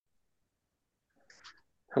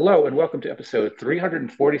Hello, and welcome to episode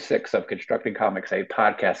 346 of Constructing Comics, a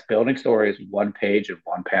podcast building stories one page and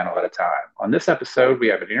one panel at a time. On this episode, we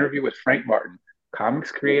have an interview with Frank Martin, comics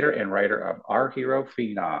creator and writer of Our Hero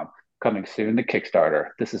Phenom, coming soon to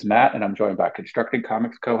Kickstarter. This is Matt, and I'm joined by Constructing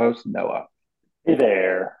Comics co host Noah. Hey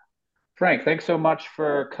there. Frank, thanks so much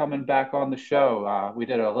for coming back on the show. We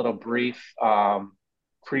did a little brief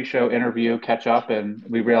pre-show interview catch up, and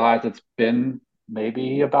we realized it's been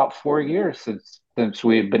maybe about 4 years since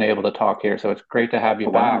we've been able to talk here. So it's great to have you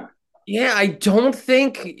Oh, back. wow. Yeah, I don't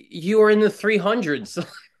think you were in the 300s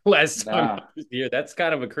last time I Nah, was here. That's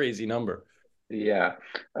kind of a crazy number. yeah.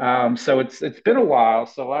 So it's been a while.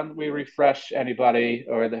 So why don't we refresh anybody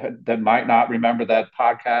or that might not remember that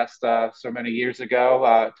podcast so many years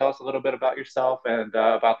ago? Tell us a little bit about yourself and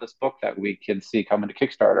about this book that we can see coming to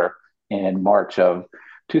Kickstarter in March of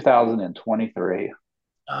 2023.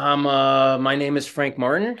 My name is Frank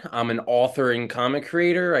Martin. I'm an author and comic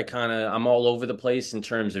creator. I'm all over the place in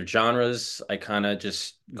terms of genres. I kind of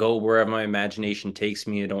just go wherever my imagination takes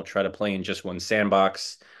me. I don't try to play in just one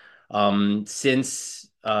sandbox. Since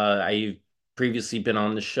I've previously been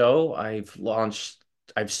on the show,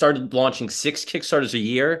 I've started launching 6 Kickstarters a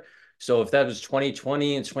year. So if that was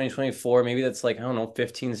 2020 and 2024, maybe that's like, I don't know,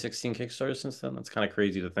 15, 16 Kickstarters since then. That's kind of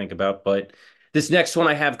crazy to think about. But this next one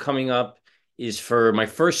I have coming up is for my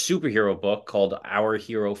first superhero book called Our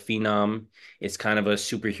Hero Phenom. It's kind of a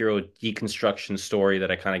superhero deconstruction story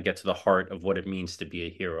that I kind of get to the heart of what it means to be a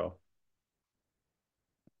hero.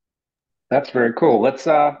 That's very cool. Let's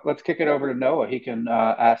kick it over to Noah. He can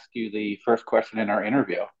ask you the first question in our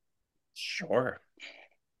interview. Sure.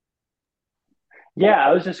 Yeah,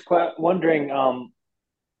 I was just wondering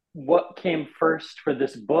what came first for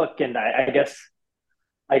this book, and I guess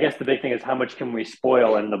the big thing is how much can we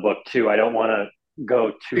spoil in the book too. I don't want to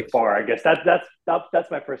go too far. I guess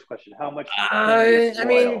that's my first question. How much can we I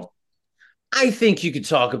mean, spoil? I think you could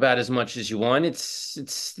talk about as much as you want.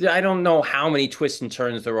 I don't know how many twists and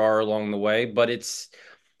turns there are along the way, but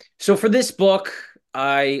so for this book,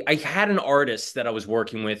 I had an artist that I was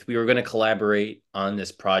working with. We were going to collaborate on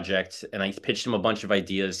this project, and I pitched him a bunch of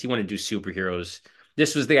ideas. He wanted to do superheroes.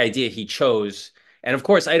 This was the idea he chose, and of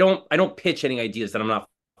course, I don't pitch any ideas that I'm not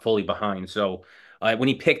fully behind. So when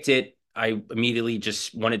he picked it, I immediately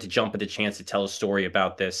just wanted to jump at the chance to tell a story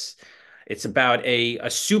about this. It's about a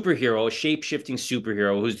superhero, a shape-shifting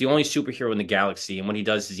superhero who's the only superhero in the galaxy. And what he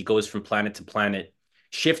does is he goes from planet to planet,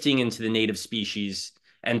 shifting into the native species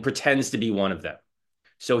and pretends to be one of them.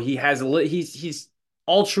 So he's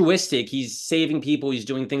altruistic, he's saving people, he's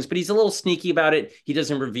doing things, but he's a little sneaky about it. He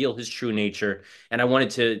doesn't reveal his true nature. And I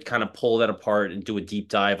wanted to kind of pull that apart and do a deep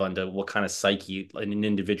dive onto what kind of psyche an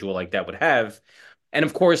individual like that would have. And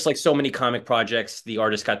of course, like so many comic projects, the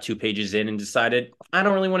artist got 2 pages in and decided, I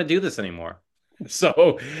don't really want to do this anymore.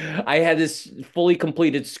 So I had this fully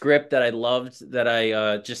completed script that I loved that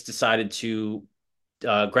I just decided to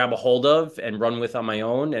grab a hold of and run with on my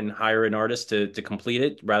own and hire an artist to complete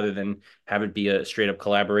it rather than have it be a straight up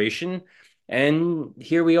collaboration. And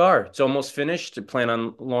here we are. It's almost finished. I plan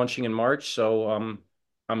on launching in March, so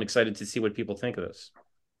I'm excited to see what people think of this.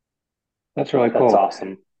 That's really That's cool.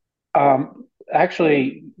 awesome.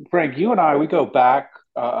 Actually, Frank, you and I, we go back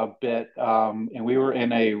a bit, and we were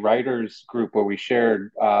in a writers group where we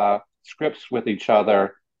shared scripts with each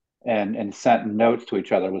other and sent notes to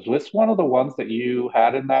each other. Was this one of the ones that you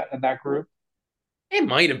had in that group? It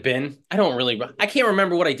might have been. I can't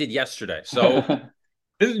remember what I did yesterday. So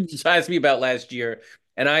just ask me about last year.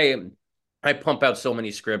 And I pump out so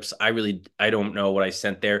many scripts. I don't know what I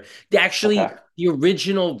sent there. Okay. Actually, the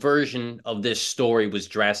original version of this story was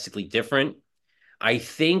drastically different. I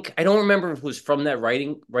don't remember if it was from that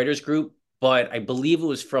writers group, but I believe it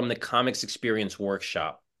was from the Comics Experience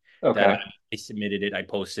Workshop that Okay. I submitted it, I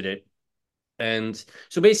posted it. And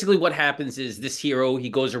so basically what happens is this hero,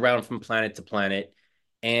 he goes around from planet to planet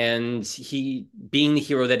and he being the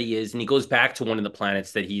hero that he is, and he goes back to one of the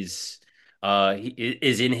planets that he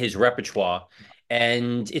is in his repertoire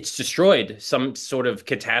and it's destroyed. Some sort of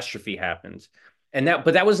catastrophe happens.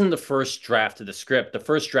 But that wasn't the first draft of the script. The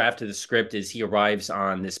first draft of the script is he arrives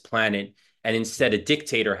on this planet and instead a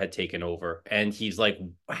dictator had taken over. And he's like,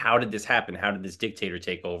 how did this happen? How did this dictator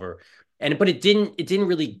take over? But it didn't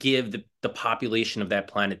really give the population of that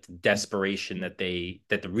planet the desperation that the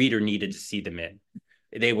reader needed to see them in.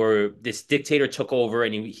 This dictator took over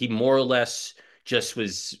and he more or less just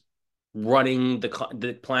was running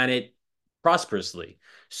the planet prosperously.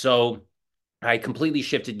 So I completely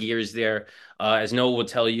shifted gears there. As Noah will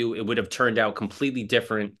tell you, it would have turned out completely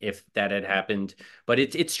different if that had happened. But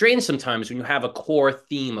it's strange sometimes when you have a core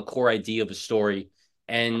theme, a core idea of a story,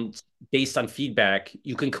 And based on feedback,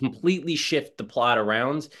 you can completely shift the plot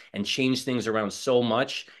around and change things around so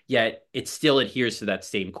much, yet it still adheres to that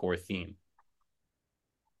same core theme.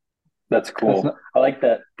 That's That's cool. not, I like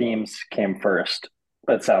that themes came first.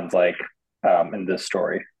 That sounds like in this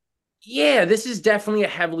story. Yeah, this is definitely a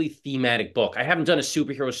heavily thematic book. I haven't done a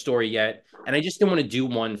superhero story yet, and I just didn't want to do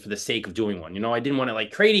one for the sake of doing one. I didn't want to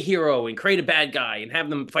like create a hero and create a bad guy and have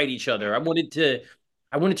them fight each other. I wanted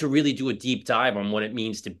to really do a deep dive on what it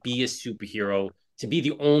means to be a superhero, to be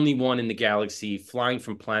the only one in the galaxy, flying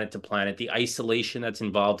from planet to planet, the isolation that's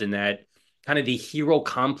involved in that, kind of the hero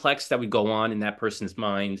complex that would go on in that person's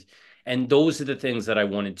mind. And those are the things that I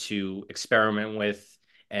wanted to experiment with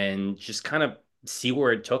and just kind of see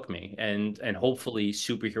where it took me, and hopefully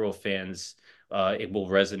superhero fans, it will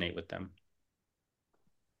resonate with them.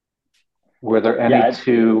 were there any Yeah,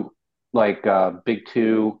 two like big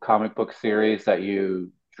two comic book series that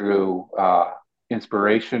you drew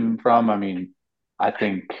inspiration from? I mean, I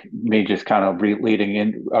think me just kind of reading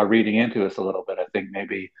into this a little bit. I think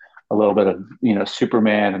maybe a little bit of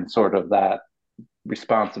Superman and sort of that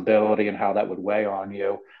responsibility and how that would weigh on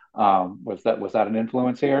you. Was that an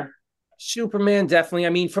influence here? Superman, definitely. I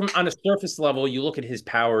mean, from on a surface level, you look at his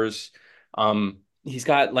powers. He's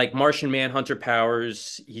got like Martian Manhunter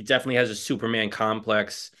powers. He definitely has a Superman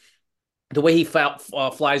complex. The way he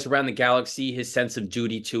flies around the galaxy, his sense of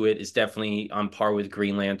duty to it is definitely on par with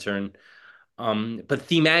Green Lantern. But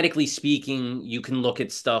thematically speaking, you can look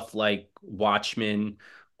at stuff like Watchmen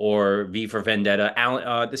or V for Vendetta,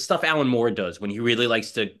 the stuff Alan Moore does when he really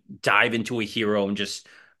likes to dive into a hero and just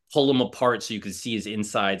pull him apart so you can see his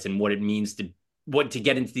insides and what it means to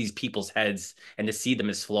get into these people's heads and to see them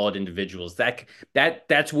as flawed individuals.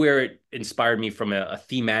 That's where it inspired me from a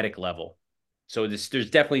thematic level. So there's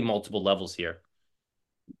definitely multiple levels here.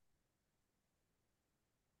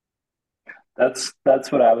 that's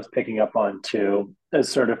what I was picking up on too. It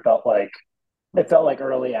felt like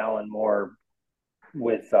early Alan Moore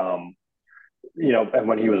with and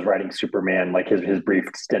when he was writing Superman, like his brief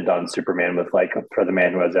stint on Superman with like for the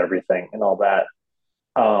man who has everything and all that.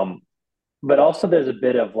 Um, but also there's a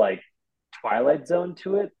bit of like Twilight Zone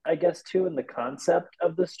to it, I guess, too, in the concept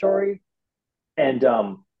of the story. And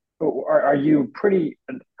are you pretty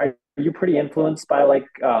influenced by like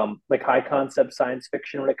high concept science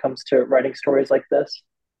fiction when it comes to writing stories like this?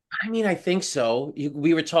 I mean, I think so.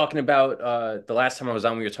 We were talking about the last time I was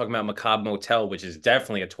on, we were talking about Macabre Motel, which is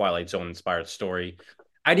definitely a Twilight Zone inspired story.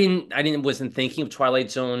 Wasn't thinking of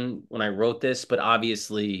Twilight Zone when I wrote this, but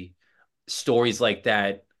obviously stories like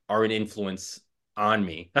that are an influence on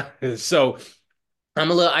me. So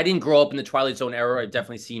I didn't grow up in the Twilight Zone era. I've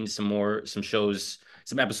definitely seen some shows,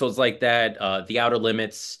 some episodes like that, The Outer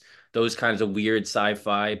Limits, those kinds of weird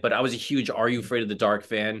sci-fi. But I was a huge Are You Afraid of the Dark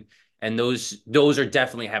fan, and those are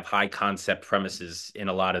definitely have high concept premises in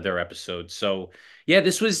a lot of their episodes. So yeah,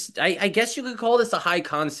 this was I guess you could call this a high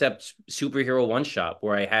concept superhero one shot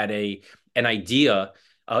where I had an idea.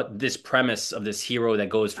 This premise of this hero that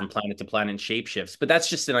goes from planet to planet and shapeshifts, but that's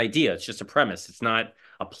just an idea. It's just a premise. It's not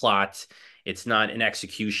a plot, it's not an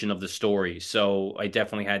execution of the story. So I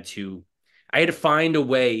had to find a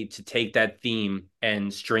way to take that theme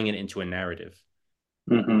and string it into a narrative.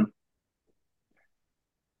 Mm-hmm.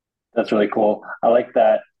 That's really cool. I like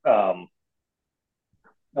that.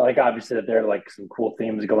 I like obviously that there are like some cool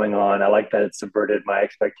themes going on. I like that it subverted my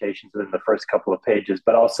expectations within the first couple of pages,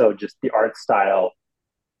 but also just the art style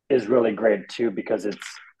is really great too because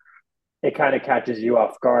it kind of catches you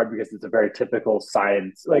off guard because it's a very typical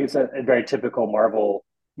science, like it's a very typical Marvel,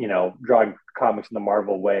 drawing comics in the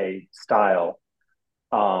Marvel way style.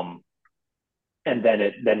 Um, and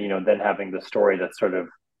then having the story that sort of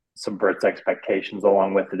subverts expectations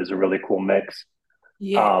along with it is a really cool mix.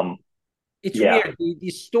 Yeah, Um, it's yeah. weird. The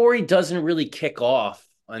story doesn't really kick off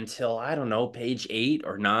until, I don't know, page 8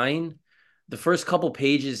 or 9. The first couple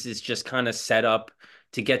pages is just kind of set up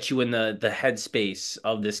to get you in the headspace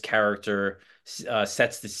of this character,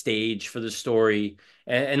 sets the stage for the story.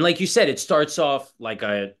 And like you said, it starts off like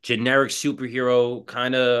a generic superhero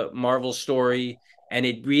kind of Marvel story. And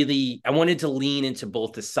I wanted to lean into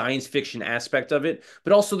both the science fiction aspect of it,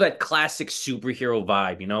 but also that classic superhero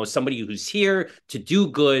vibe, somebody who's here to do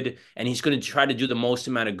good, and he's going to try to do the most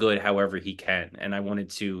amount of good however he can. And I wanted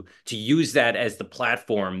to use that as the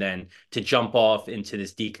platform then to jump off into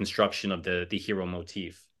this deconstruction of the hero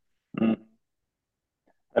motif. Mm,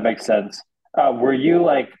 that makes sense. Were you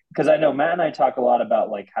like, because I know Matt and I talk a lot about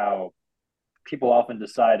like how people often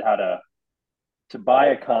decide how to buy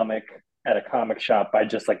a comic at a comic shop by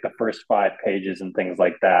just like the first 5 pages and things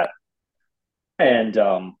like that. And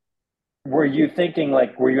were you thinking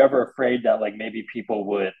like, were you ever afraid that like maybe people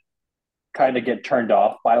would kind of get turned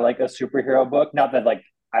off by like a superhero book? Not that like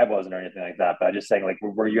I wasn't or anything like that, but I'm just saying like,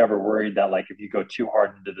 were you ever worried that like if you go too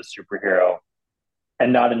hard into the superhero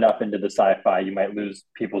and not enough into the sci-fi, you might lose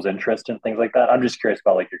people's interest and things like that? I'm just curious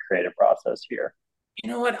about like your creative process here. You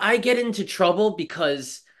know what? I get into trouble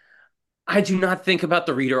because I do not think about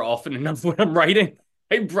the reader often enough when I'm writing.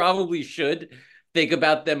 I probably should think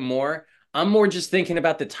about them more. I'm more just thinking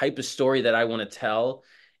about the type of story that I want to tell.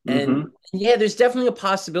 And Mm-hmm. yeah, there's definitely a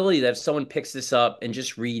possibility that if someone picks this up and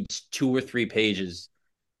just reads 2 or 3 pages,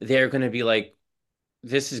 they're going to be like,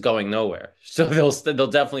 this is going nowhere. So they'll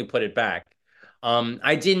definitely put it back.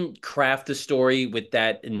 I didn't craft the story with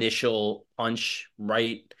that initial punch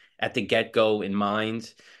right at the get-go in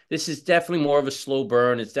mind. This is definitely more of a slow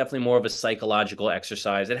burn. It's definitely more of a psychological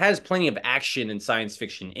exercise. It has plenty of action and science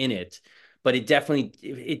fiction in it, but it definitely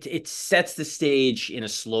it sets the stage in a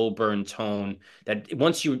slow burn tone that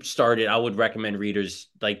once you start it, I would recommend readers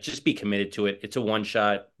like just be committed to it. It's a one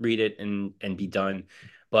shot, read it and be done.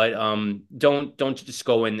 But don't just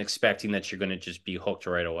go in expecting that you're going to just be hooked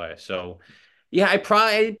right away. So yeah, I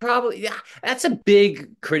probably yeah, that's a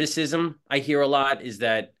big criticism I hear a lot is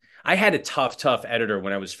that I had a tough editor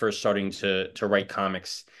when I was first starting to write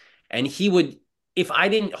comics, and he would if I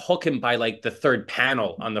didn't hook him by like the third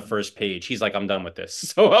panel on the first page, he's like, I'm done with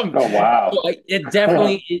this. Oh wow. It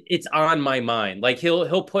definitely it's on my mind. Like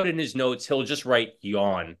he'll put in his notes, he'll just write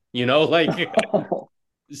yawn, like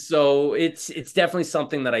so it's definitely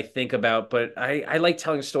something that I think about, but I like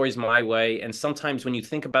telling stories my way. And sometimes when you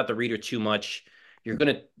think about the reader too much, you're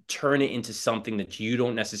gonna turn it into something that you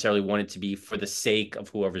don't necessarily want it to be for the sake of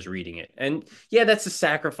whoever's reading it. And yeah, that's a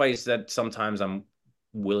sacrifice that sometimes I'm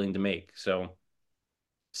willing to make. So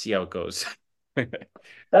see how it goes.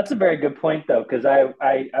 That's a very good point, though, because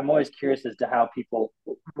I'm always curious as to how people,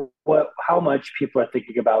 how much people are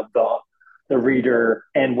thinking about the reader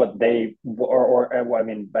and what they, or I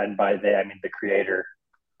mean, and by they, I mean the creator.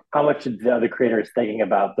 How much the creator is thinking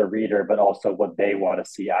about the reader, but also what they want to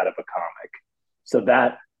see out of a comic. So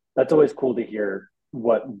that's always cool to hear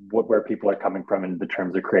what where people are coming from in the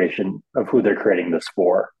terms of creation of who they're creating this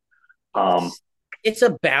for. Um, It's it's a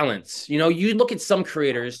balance. You look at some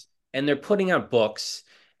creators and they're putting out books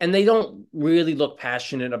and they don't really look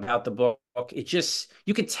passionate about the book. It just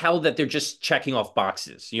you could tell that they're just checking off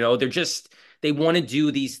boxes. They want to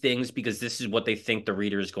do these things because this is what they think the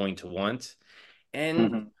reader is going to want. And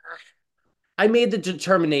mhm. I made the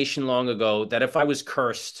determination long ago that if I was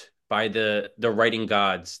cursed by the writing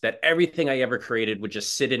gods, that everything I ever created would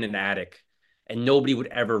just sit in an attic and nobody would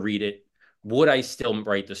ever read it, would I still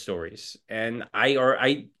write the stories? And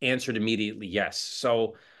I answered immediately yes.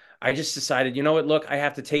 So I just decided, you know what, look, I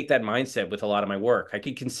have to take that mindset with a lot of my work. I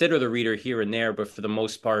could consider the reader here and there, but for the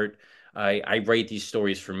most part, I write these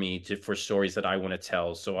stories for me for stories that I want to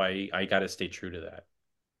tell. So I got to stay true to that.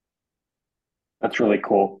 That's really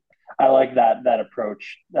cool. I like that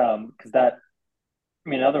approach because that I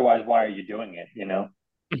mean, otherwise, why are you doing it?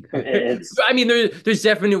 It's I mean, there's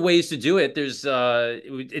definite ways to do it.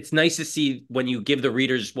 It's nice to see when you give the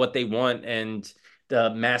readers what they want and the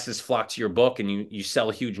masses flock to your book and you sell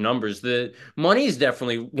huge numbers. The money is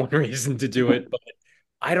definitely one reason to do it, but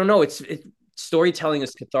I don't know. Storytelling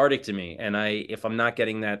is cathartic to me, and if I'm not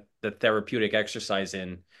getting the therapeutic exercise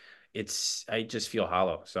in, I just feel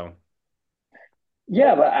hollow. So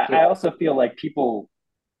yeah, but I So also feel like people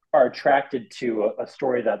are attracted to a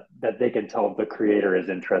story that they can tell the creator is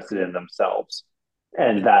interested in themselves,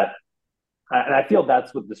 and I feel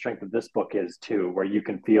that's what the strength of this book is too, where you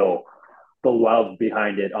can feel the love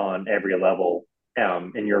behind it on every level,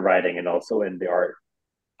 in your writing and also in the art.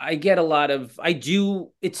 I get a lot of I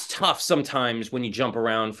do it's tough sometimes when you jump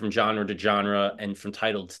around from genre to genre and from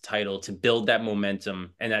title to title to build that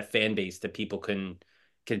momentum and that fan base that people can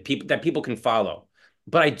follow.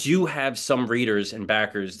 But I do have some readers and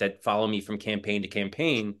backers that follow me from campaign to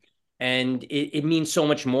campaign. And it means so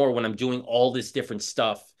much more when I'm doing all this different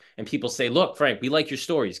stuff. And people say, look, Frank, we like your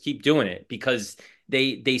stories. Keep doing it. Because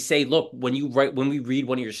they say, look, when we read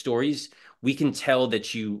one of your stories, we can tell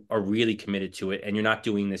that you are really committed to it and you're not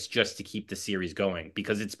doing this just to keep the series going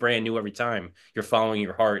because it's brand new every time. You're following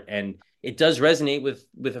your heart and it does resonate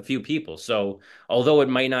with a few people. So although it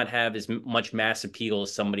might not have as much mass appeal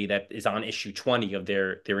as somebody that is on issue 20 of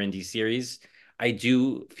their indie series, I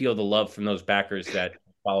do feel the love from those backers that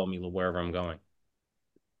follow me wherever I'm going.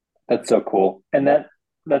 That's so cool, and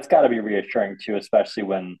that's got to be reassuring too, especially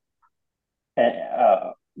when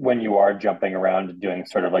you are jumping around and doing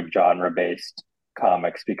sort of like genre based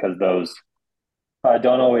comics, because those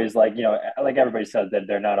don't always like like everybody says that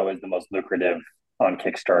they're not always the most lucrative on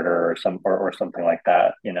Kickstarter or something like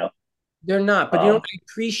that, They're not, but Um, I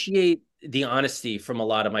appreciate the honesty from a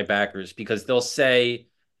lot of my backers because they'll say,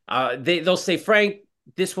 Frank,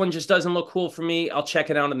 this one just doesn't look cool for me. I'll check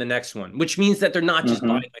it out in the next one, which means that they're not just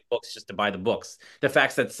buying mhm. my books just to buy the books. The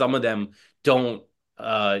fact that some of them don't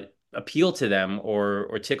uh, appeal to them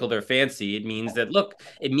or tickle their fancy, it means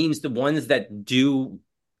the ones that do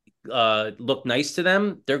look nice to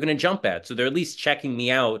them, they're going to jump at. So they're at least checking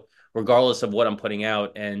me out, regardless of what I'm putting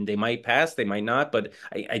out. And they might pass, they might not, but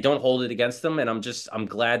I don't hold it against them. And I'm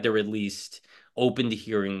glad they're at least open to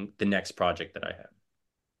hearing the next project that I have.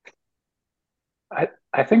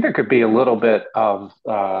 I think there could be a little bit of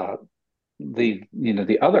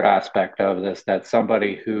the other aspect of this, that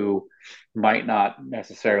somebody who might not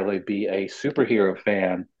necessarily be a superhero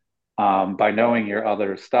fan, by knowing your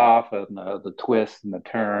other stuff and the twists and the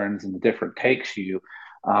turns and the different takes you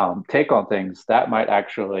take on things, that might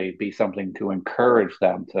actually be something to encourage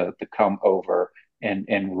them to come over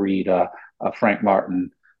and read a Frank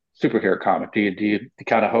Martin superhero comic. Do you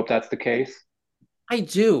kind of hope that's the case? I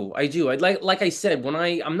do. I do. I like I said, when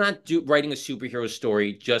I'm not writing a superhero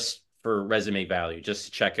story just for resume value, just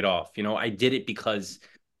to check it off. I did it because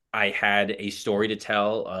I had a story to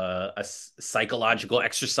tell, psychological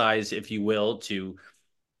exercise, if you will, to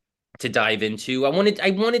dive into. I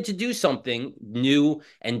wanted to do something new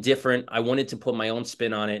and different. I wanted to put my own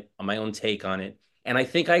spin on it, my own take on it. And I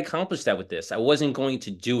think I accomplished that with this. I wasn't going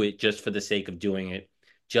to do it just for the sake of doing it,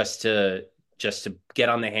 just to just to get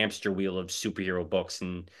on the hamster wheel of superhero books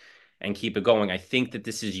and keep it going. I think that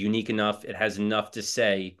this is unique enough. It has enough to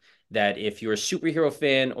say that if you're a superhero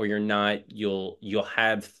fan or you're not, you'll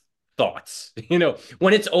have thoughts.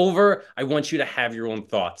 When it's over, I want you to have your own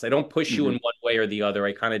thoughts. I don't push you in Mhm. one way or the other.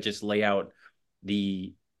 I kind of just lay out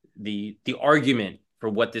the the argument for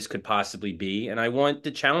what this could possibly be, and I want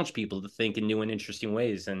to challenge people to think in new and interesting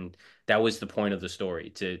ways. And that was the point of the story,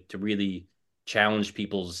 to really challenge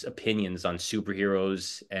people's opinions on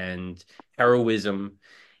superheroes and heroism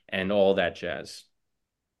and all that jazz.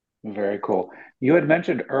 Very cool. You had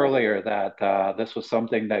mentioned earlier that this was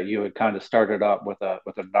something that you had kind of started up with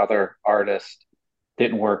another artist,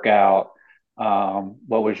 didn't work out.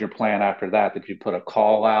 What was your plan after that? Did you put a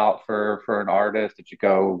call out for an artist? Did you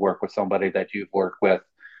go work with somebody that you've worked with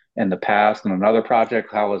in the past in another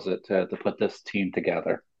project? How was it to put this team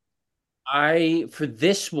together? I For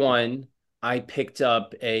this one, I picked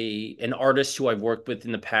up a an artist who I've worked with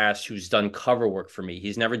in the past who's done cover work for me.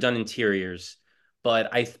 He's never done interiors,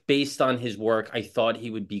 but I based on his work, I thought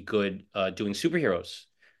he would be good doing superheroes.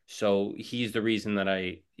 So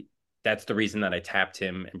that's the reason that I tapped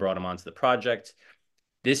him and brought him onto the project.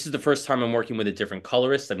 This is the first time I'm working with a different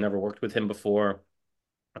colorist. I've never worked with him before.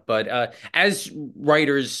 But as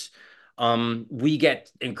writers, we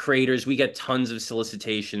get and creators, we get tons of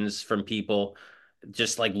solicitations from people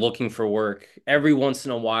just like looking for work. Every once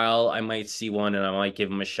in a while, I might see one and I might give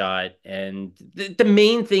them a shot. And the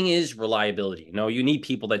main thing is reliability. You need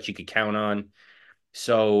people that you could count on.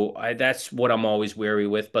 So that's what I'm always wary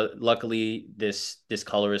with. But luckily, this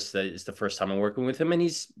colorist that is the first time I'm working with him, and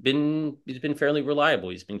he's been fairly reliable.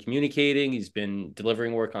 He's been communicating. He's been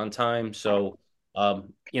delivering work on time. So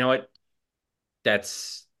you know what?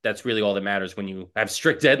 That's really all that matters when you have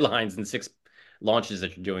strict deadlines and six launches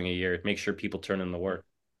that you're doing a year. Make sure people turn in the work.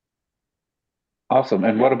 Awesome.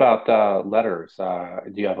 And what about letters?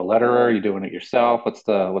 Do you have a letterer? Are you doing it yourself? What's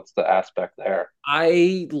the aspect there?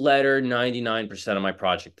 I letter 99% of my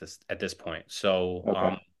project at this point. So,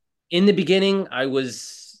 Okay. in the beginning, I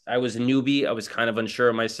was a newbie. I was kind of unsure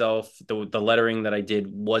of myself. The lettering that I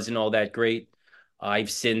did wasn't all that great. I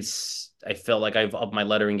felt like I've upped my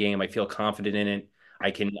lettering game. I feel confident in it.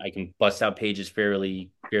 I can bust out pages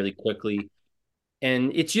fairly quickly.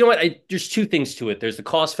 And it's you know what there's two things to it. There's the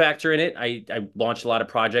cost factor in it. I launched a lot of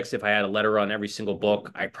projects. If I had a letter on every single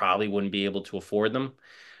book, I probably wouldn't be able to afford them.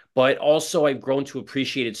 But also, I've grown to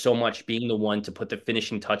appreciate it so much being the one to put the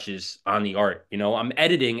finishing touches on the art. I'm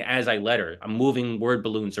editing as I letter. I'm moving word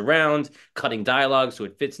balloons around, cutting dialogue so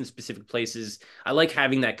it fits in specific places. I like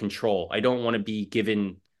having that control. I don't want to be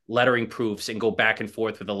given lettering proofs and go back and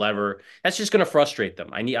forth with a lever. That's just going to frustrate them.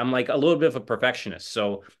 I'm like a little bit of a perfectionist.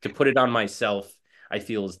 So to put it on myself, I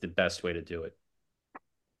feel is the best way to do it.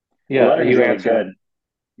 The Yeah, lettering's really good.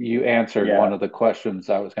 you answered one Yeah. of the questions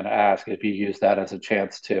I was going to ask, if you use that as a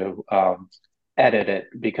chance to edit it,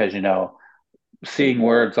 because seeing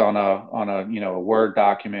words on a a Word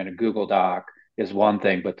document, a Google Doc is one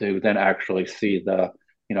thing, but to then actually see the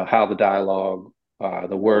how the dialogue,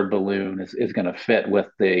 the word balloon is going to fit with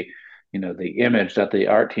the image that the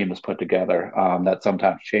art team has put together, that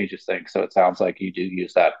sometimes changes things. So it sounds like you do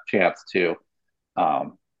use that chance to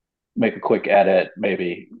um, make a quick edit,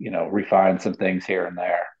 maybe, refine some things here and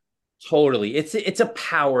there. Totally. It's a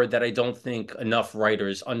power that I don't think enough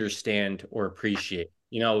writers understand or appreciate.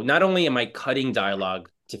 Not only am I cutting dialogue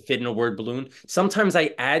to fit in a word balloon, sometimes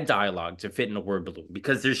I add dialogue to fit in a word balloon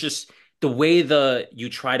because there's just the way the you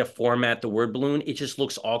try to format the word balloon, it just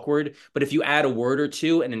looks awkward. But if you add a word or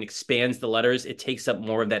two and it expands the letters, it takes up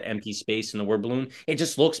more of that empty space in the word balloon. It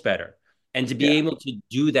just looks better. And to be Yeah. able to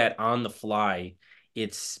do that on the fly,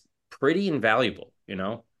 it's pretty invaluable.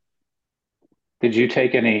 Did you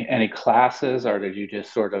take any classes, or did you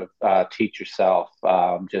just sort of teach yourself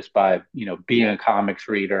just by being a comics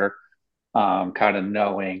reader, kind of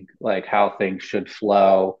knowing like how things should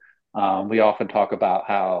flow? We often talk about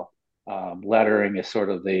how lettering is sort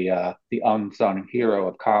of the unsung hero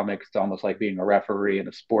of comics. It's almost like being a referee in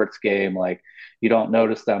a sports game. Like you don't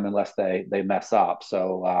notice them unless they mess up.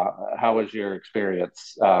 So, how was your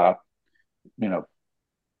experience? You know,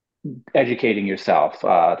 educating yourself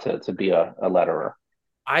to be a letterer.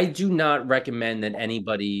 I do not recommend that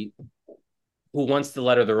anybody who wants to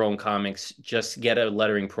letter their own comics just get a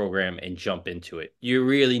lettering program and jump into it. You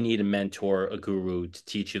really need a mentor, a guru to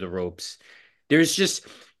teach you the ropes. There's just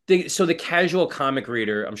the casual comic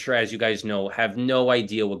reader, I'm sure as you guys know, have no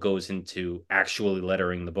idea what goes into actually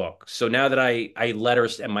lettering the book. So now that I letter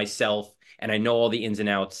myself and I know all the ins and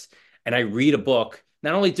outs and I read a book,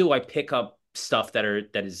 not only do I pick up stuff that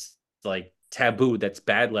is like taboo, that's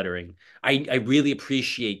bad lettering, I really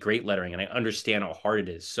appreciate great lettering and I understand how hard it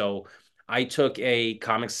is. So I took a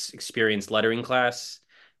comics experience lettering class.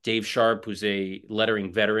 Dave Sharp, who's a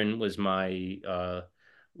lettering veteran, was my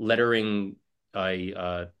lettering.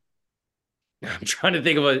 I I'm trying to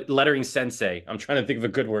think of a lettering sensei. I'm trying to think of a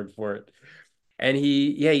good word for it. And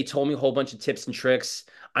he told me a whole bunch of tips and tricks.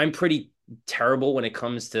 I'm pretty terrible when it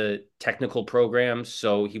comes to technical programs,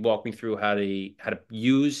 so he walked me through how to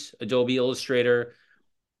use Adobe Illustrator,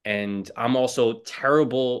 and I'm also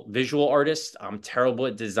terrible visual artist. I'm terrible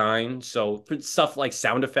at design. So for stuff like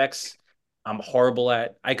sound effects, I'm horrible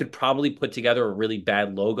at. I could probably put together a really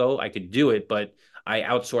bad logo. I could do it, but I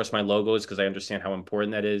outsource my logos because I understand how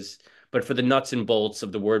important that is. But for the nuts and bolts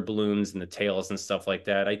of the word balloons and the tails and stuff like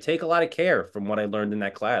that, I take a lot of care from what I learned in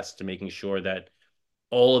that class to making sure that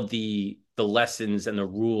all of the lessons and the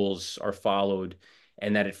rules are followed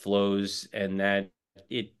and that it flows and that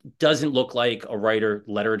it doesn't look like a writer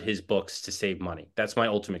lettered his books to save money. That's my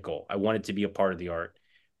ultimate goal. I want it to be a part of the art.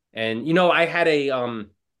 And I had a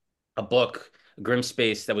book,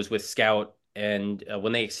 Grimspace, that was with Scout, and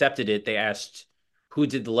when they accepted it, they asked who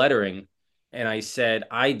did the lettering, and I said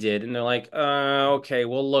I did, and they're like, okay,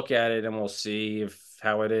 we'll look at it and we'll see if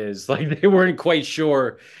how it is." Like they weren't quite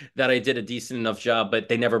sure that I did a decent enough job, but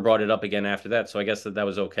they never brought it up again after that. So I guess that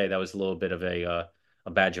was okay. That was a little bit of a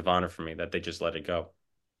badge of honor for me that they just let it go.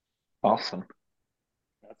 Awesome.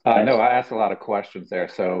 That's No, nice. I asked a lot of questions there.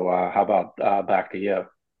 So, how about back to you?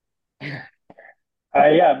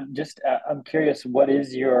 Yeah, just I'm curious. What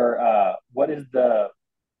is the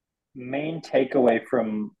main takeaway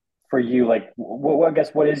from for you? Like, I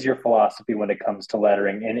guess what is your philosophy when it comes to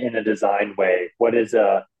lettering in a design way? What is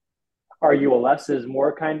are you a less is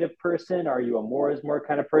more kind of person? Are you a more is more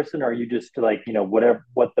kind of person? Are you just like, whatever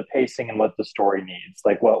what the pacing and what the story needs?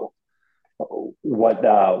 Like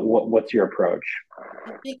what's your approach?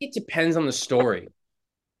 I think it depends on the story.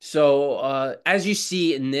 So, as you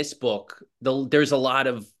see in this book, there's a lot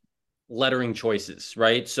of lettering choices,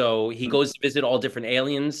 right? So he goes to visit all different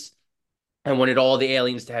aliens and wanted all the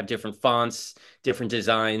aliens to have different fonts, different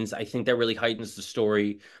designs. I think that really heightens the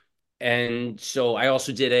story. And so I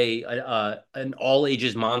also did an all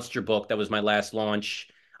ages monster book that was my last launch.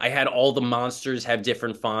 I had all the monsters have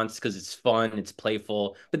different fonts because it's fun, it's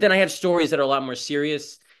playful. But then I have stories that are a lot more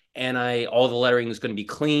serious, and I all the lettering is going to be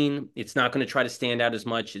clean. It's not going to try to stand out as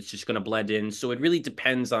much. It's just going to blend in. So it really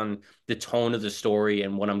depends on the tone of the story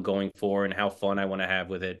and what I'm going for and how fun I want to have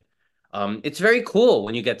with it. It's very cool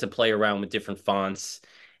when you get to play around with different fonts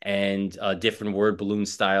and different word balloon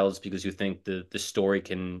styles because you think the story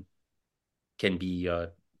can be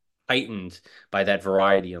heightened by that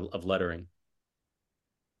variety of lettering.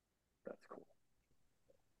 That's cool.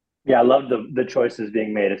 Yeah, I love the choices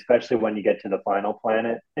being made, especially when you get to the final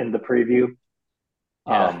planet in the preview,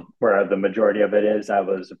 Yeah. where the majority of it is. I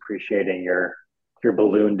was appreciating your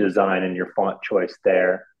balloon design and your font choice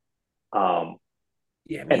there, um,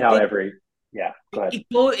 Yeah, I and mean, how every yeah. Go ahead.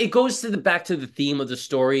 it goes to the back to the theme of the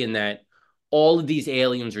story in that all of these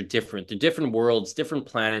aliens are different. They're different worlds, different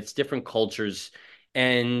planets, different cultures,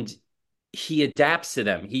 and he adapts to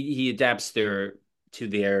them. He adapts their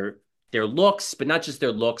their looks, but not just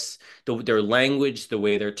their looks, their language, the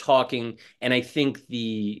way they're talking. And I think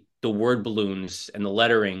the word balloons and the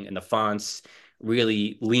lettering and the fonts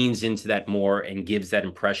really leans into that more and gives that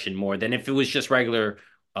impression more than if it was just regular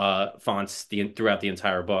fonts throughout the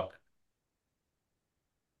entire book.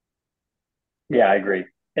 Yeah, I agree.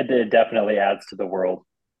 It definitely adds to the world.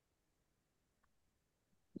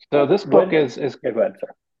 So this book When is Yeah, go ahead.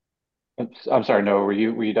 Sorry. I'm sorry, no, were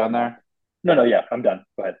you done there? No, no, yeah, I'm done.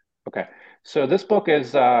 Go ahead. Okay. So this book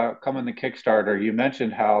is coming to Kickstarter. You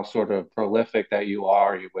mentioned how sort of prolific that you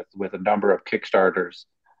are with a number of Kickstarters.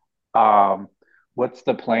 Um, what's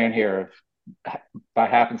the plan here? If by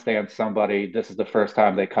happenstance somebody this is the first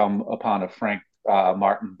time they come upon a Frank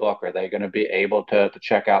Martin book, are they going to be able to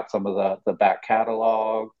check out some of the back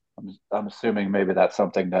catalog? I'm assuming maybe that's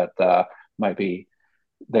something that might be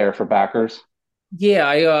there for backers. Yeah,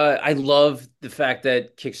 I love the fact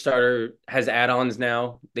that Kickstarter has add-ons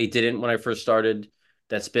now. They didn't when I first started.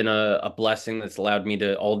 That's been a blessing that's allowed me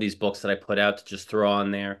to all these books that I put out to just throw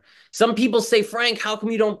on there. Some people say, Frank, how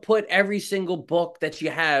come you don't put every single book that you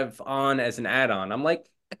have on as an add-on? I'm like,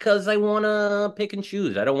 because I want to pick and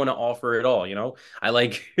choose. I don't want to offer it all, you know? I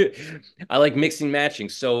like I like mixing matching.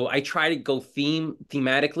 So I try to go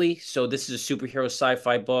thematically. So this is a superhero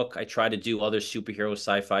sci-fi book. I try to do other superhero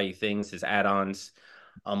sci-fi things as add-ons.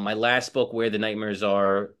 My last book, Where the Nightmares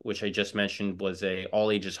Are, which I just mentioned, was a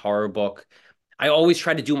all ages horror book. I always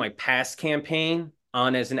try to do my past campaign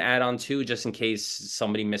on as an add-on too, just in case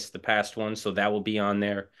somebody missed the past one. So that will be on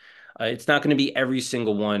there. It's not going to be every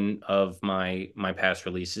single one of my past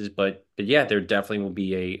releases, but yeah, there definitely will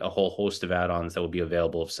be a whole host of add-ons that will be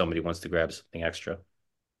available if somebody wants to grab something extra.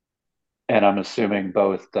 And I'm assuming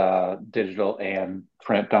both digital and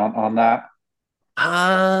print on that.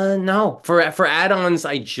 No. For add-ons,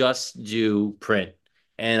 I just do print.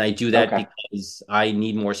 And I do that Okay. because I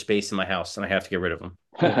need more space in my house and I have to get rid of them.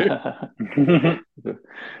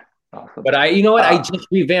 Awesome. But you know what? I Uh, just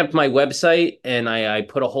revamped my website and I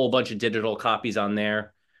put a whole bunch of digital copies on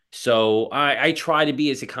there. So I try to be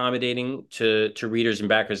as accommodating to readers and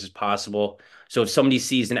backers as possible. So if somebody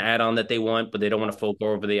sees an add-on that they want, but they don't want to fork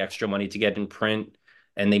over the extra money to get in print,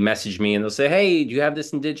 and they message me and they'll say, "Hey, do you have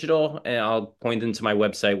this in digital?" And I'll point them to my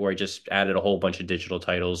website where I just added a whole bunch of digital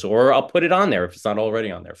titles, or I'll put it on there if it's not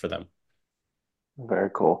already on there for them. very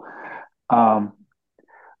cool. Um,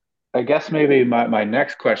 I guess maybe my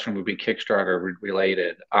next question would be Kickstarter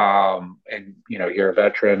related. And you're a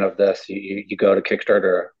veteran of this. You go to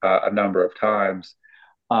Kickstarter a number of times.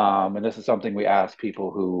 And this is something we ask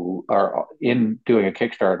people who are in doing a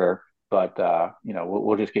Kickstarter, but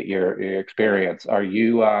we'll just get your experience. Are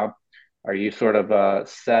you sort of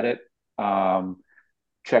set it, um,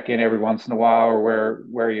 check in every once in a while, or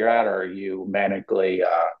where you're at, or are you manically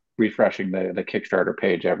refreshing the Kickstarter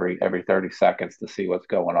page every 30 seconds to see what's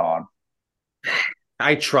going on?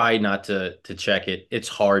 I try not to check it. It's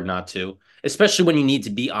hard not to, especially when you need to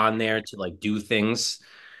be on there to like do things.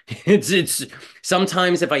 It's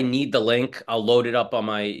sometimes if I need the link, I'll load it up on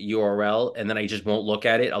my URL and then I just won't look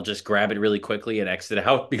at it. I'll just grab it really quickly and exit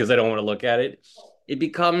out because I don't want to look at it. It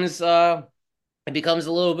becomes it becomes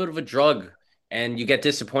a little bit of a drug and you get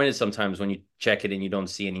disappointed sometimes when you check it and you don't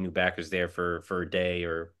see any new backers there for a day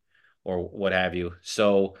or what have you.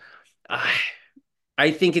 So I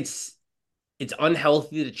I think it's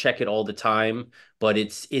unhealthy to check it all the time, but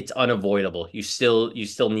it's unavoidable. You still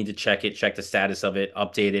need to check it, check the status of it,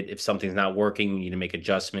 update it. If something's not working, you need to make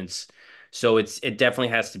adjustments. So it definitely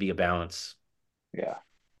has to be a balance. Yeah.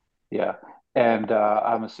 Yeah. And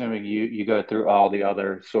I'm assuming you go through all the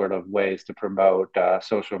other sort of ways to promote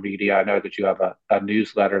social media. I know that you have a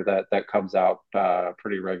newsletter that comes out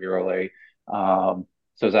pretty regularly.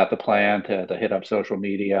 So is that the plan to hit up social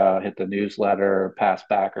media, hit the newsletter, pass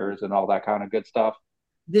backers, and all that kind of good stuff?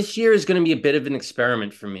 This year is going to be a bit of an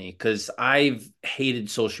experiment for me because I've hated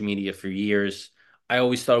social media for years. I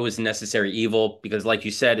always thought it was a necessary evil because, like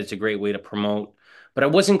you said, it's a great way to promote. But I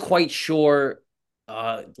wasn't quite sure.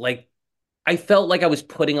 Like I felt like I was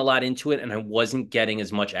putting a lot into it and I wasn't getting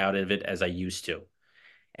as much out of it as I used to.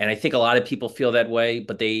 And I think a lot of people feel that way,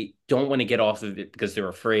 but they don't want to get off of it because they're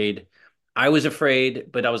afraid. I was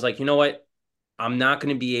afraid, but I was like, you know what? I'm not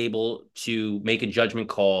going to be able to make a judgment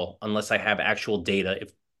call unless I have actual data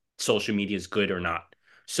if social media is good or not.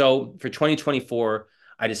 So for 2024,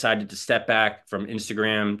 I decided to step back from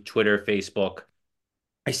Instagram, Twitter, Facebook.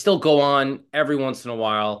 I still go on every once in a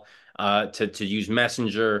while to use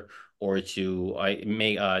Messenger or to I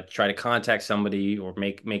may try to contact somebody or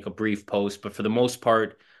make a brief post. But for the most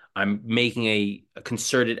part, I'm making a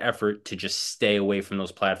concerted effort to just stay away from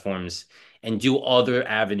those platforms and do other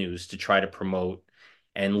avenues to try to promote.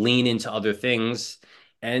 and lean into other things.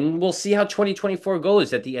 And we'll see how 2024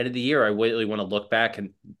 goes at the end of the year. I really want to look back at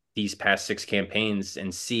these past 6 campaigns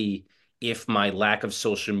and see if my lack of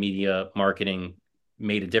social media marketing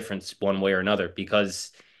made a difference one way or another,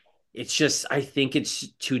 because it's just, I think it's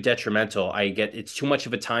too detrimental. It's too much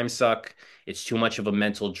of a time suck. It's too much of a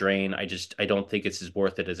mental drain. I don't think it's as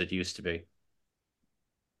worth it as it used to be.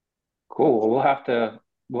 Cool. Well,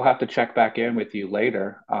 we'll have to check back in with you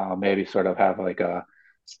later. Maybe sort of have like a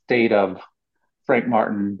state of Frank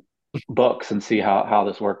Martin books and see how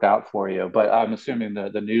this worked out for you. But I'm assuming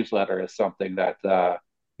the newsletter is something that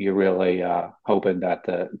you're really hoping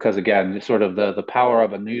that because again, sort of the power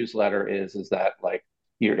of a newsletter is that like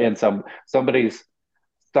you're in somebody's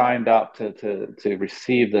signed up to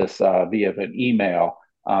receive this via an email,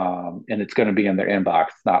 and it's going to be in their inbox.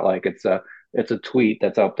 It's not like it's a tweet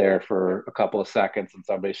that's up there for a couple of seconds and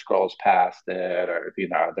somebody scrolls past it, or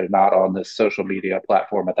they're not on this social media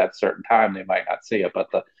platform at that certain time. They might not see it, but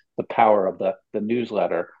the power of the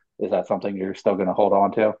newsletter, is that something you're still going to hold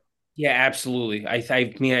on to? Yeah, absolutely.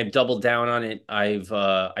 I mean, I've doubled down on it.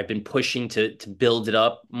 I've been pushing to build it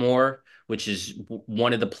up more, which is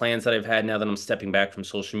one of the plans that I've had now that I'm stepping back from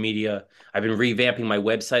social media. I've been revamping my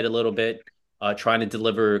website a little bit, trying to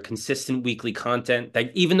deliver consistent weekly content.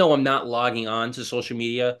 That even though I'm not logging on to social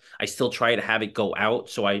media, I still try to have it go out.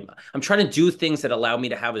 So I'm trying to do things that allow me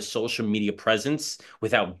to have a social media presence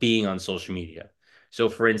without being on social media. So,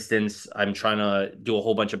 for instance, I'm trying to do a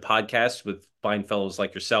whole bunch of podcasts with fine fellows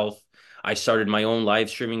like yourself. I started my own live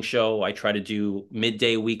streaming show. I try to do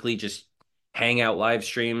midday weekly, just hang out live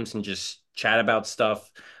streams and just chat about stuff.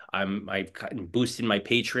 I've boosted my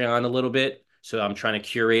Patreon a little bit. So I'm trying to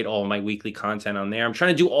curate all my weekly content on there. I'm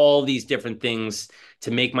trying to do all these different things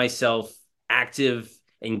to make myself active,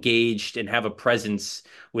 engaged, and have a presence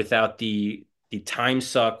without the time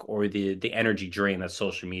suck or the energy drain that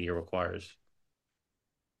social media requires.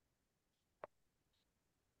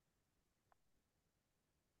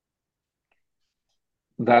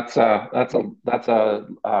 I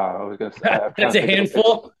was gonna say, I'm trying That's to a think of it's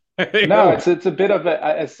handful. no, it's a bit of a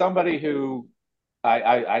as somebody who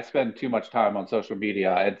I spend too much time on social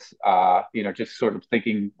media. It's just sort of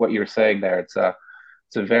thinking what you're saying there. It's a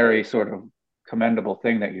very sort of commendable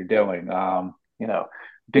thing that you're doing.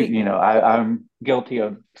 Hey, I'm guilty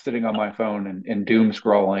of sitting on my phone and doom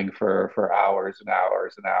scrolling for hours and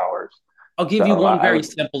hours and hours. I'll give you So one I very would,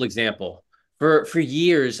 simple example. For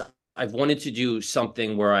years, I've wanted to do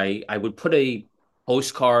something where I would put a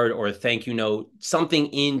postcard or a thank you note, something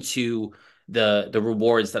into the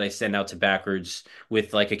rewards that I send out to backers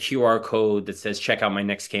with like a QR code that says check out my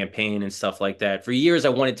next campaign and stuff like that. For years, I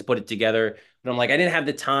wanted to put it together, but I'm like, I didn't have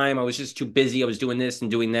the time. I was just too busy. I was doing this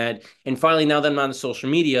and doing that. And finally, now that I'm on social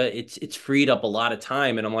media, it's freed up a lot of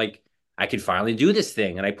time. And I'm like, I could finally do this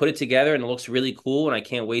thing. And I put it together and it looks really cool. And I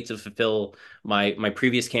can't wait to fulfill my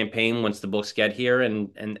previous campaign once the books get here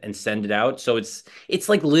and send it out. So it's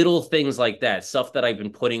like little things like that, stuff that I've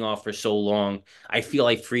been putting off for so long. I feel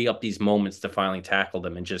I free up these moments to finally tackle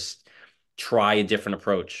them and just try a different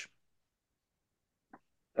approach.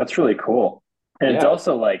 That's really cool. And it's yeah,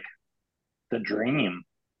 also like the dream.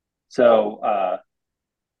 So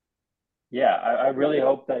yeah, I really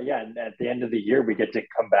hope that yeah, and at the end of the year we get to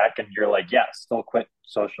come back and you're like, yeah, still quit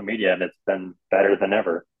social media and it's been better than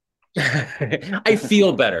ever. I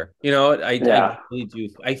feel better. I Yeah. really do.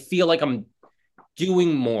 I feel like I'm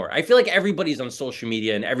doing more. I feel like everybody's on social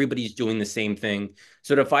media and everybody's doing the same thing.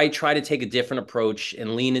 So that if I try to take a different approach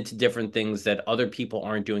and lean into different things that other people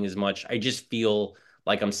aren't doing as much, I just feel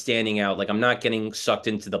like I'm standing out, like I'm not getting sucked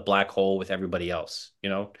into the black hole with everybody else.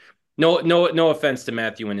 No offense to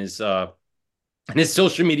Matthew and his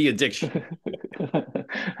social media addiction.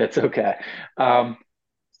 it's okay. Um,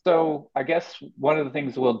 So I guess one of the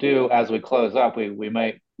things we'll do as we close up, we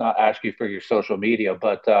might not ask you for your social media,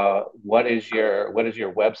 but what is your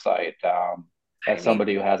website? I As mean,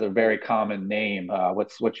 somebody who has a very common name,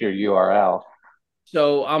 what's your URL?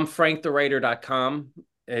 so I'm franktherwriter.com.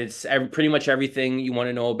 Pretty much everything you want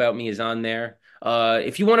to know about me is on there.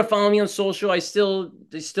 If you want to follow me on social, I still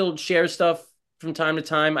share stuff from time to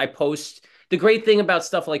time. I post. The great thing about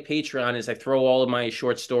stuff like Patreon is I throw all of my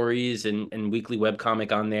short stories and weekly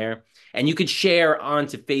webcomic on there, and you could share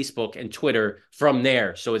onto Facebook and Twitter from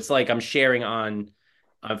there. So it's like I'm sharing onto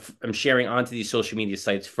these social media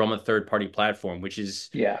sites from a third party platform,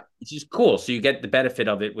 Yeah, which is cool. So you get the benefit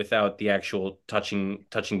of it without the actual touching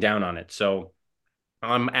down on it. So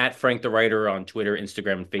I'm at Frank the Writer on Twitter,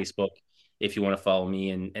 Instagram, and Facebook if you want to follow me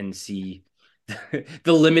and see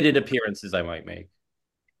the limited appearances I might make.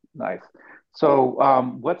 nice. So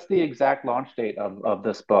what's the exact launch date of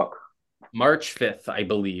this book? March 5th, I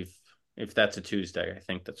believe, if that's a Tuesday. I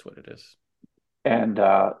think that's what it is. And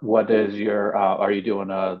what is your are you doing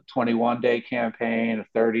a 21-day campaign,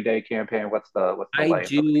 a 30-day campaign? What's the I length of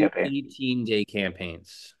the do campaign? 18-day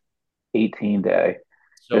campaigns. 18-day.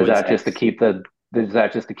 So Is it's that just to keep the is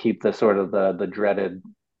that just to keep the sort of the dreaded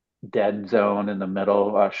dead zone in the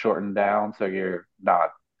middle shortened down so you're not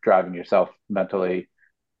driving yourself mentally,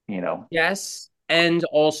 you know? yes. And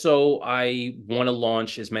also, I want to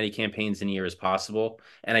launch as many campaigns in a year as possible.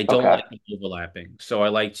 And I don't Okay. like them overlapping. So I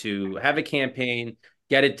like to have a campaign,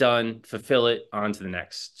 get it done, fulfill it, on to the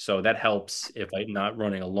next. So that helps if I'm not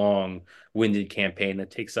running a long-winded campaign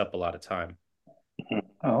that takes up a lot of time.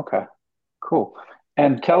 Oh, okay. Cool.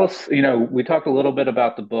 And tell us, we talked a little bit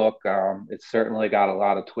about the book. It's certainly got a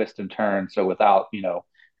lot of twists and turns. So without,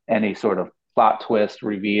 any sort of plot twist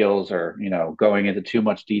reveals or, going into too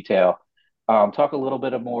much detail, talk a little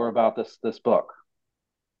bit more about this book.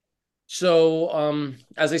 So,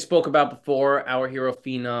 as I spoke about before, Our Hero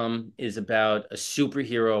Phenom is about a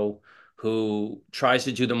superhero who tries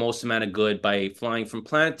to do the most amount of good by flying from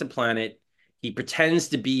planet to planet. He pretends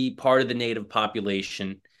to be part of the native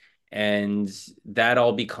population, and that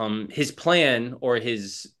all become his plan or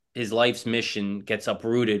his life's mission gets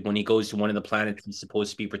uprooted when he goes to one of the planets he's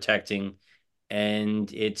supposed to be protecting,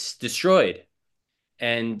 and it's destroyed,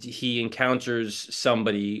 and he encounters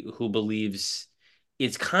somebody who believes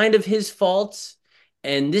it's kind of his fault.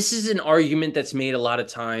 And this is an argument that's made a lot of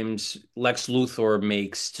times Lex Luthor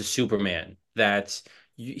makes to Superman that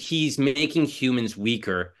he's making humans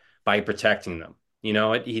weaker by protecting them.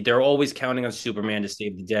 They're always counting on Superman to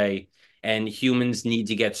save the day, and humans need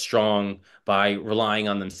to get strong by relying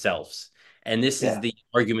on themselves. And this is Yeah. the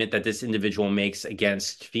argument that this individual makes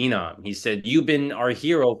against Phenom. He said, "You've been our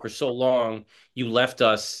hero for so long. You left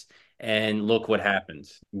us, and look what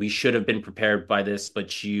happened. We should have been prepared by this,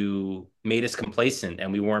 but you made us complacent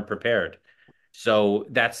and we weren't prepared." So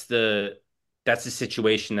that's the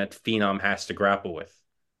situation that Phenom has to grapple with.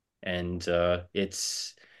 And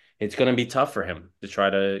it's going to be tough for him to try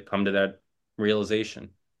to come to that realization.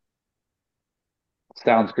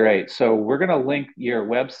 Sounds great. So we're going to link your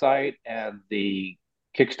website and the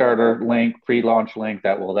Kickstarter link, pre-launch link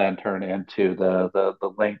that will then turn into the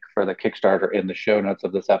link for the Kickstarter in the show notes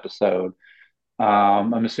of this episode.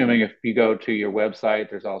 I'm assuming if you go to your website,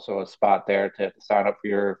 there's also a spot there to sign up for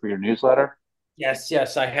your newsletter. Yes,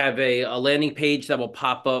 yes. I have a landing page that will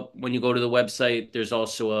pop up when you go to the website. There's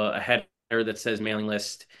also a header that says mailing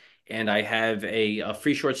list. And I have a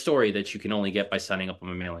free short story that you can only get by signing up on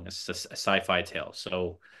my mailing list, a sci-fi tale.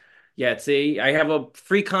 So yeah, I have a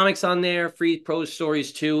free comics on there, free prose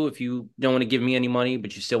stories too, if you don't want to give me any money,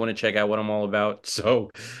 but you still want to check out what I'm all about.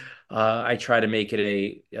 So I try to make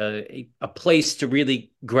it a place to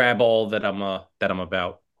really grab all that I'm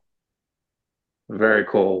about. Very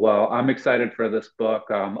cool. Well, I'm excited for this book.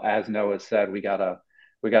 As Noah said, we got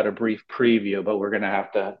a brief preview, but we're gonna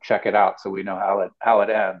have to check it out so we know how it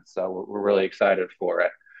ends. So we're really excited for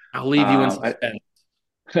it. I'll leave you in Um, suspense.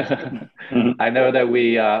 I Mhm. I know that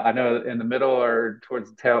I know in the middle or towards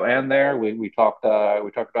the tail end there, we talked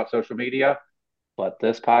about social media, but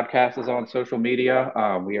this podcast is on social media.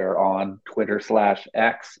 We are on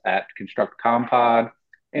Twitter/X at Construct Compod.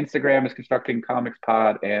 Instagram is Constructing Comics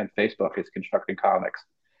Pod, and Facebook is Constructing Comics.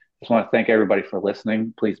 Just want to thank everybody for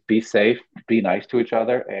listening. Please be safe, be nice to each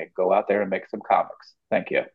other, and go out there and make some comics. Thank you.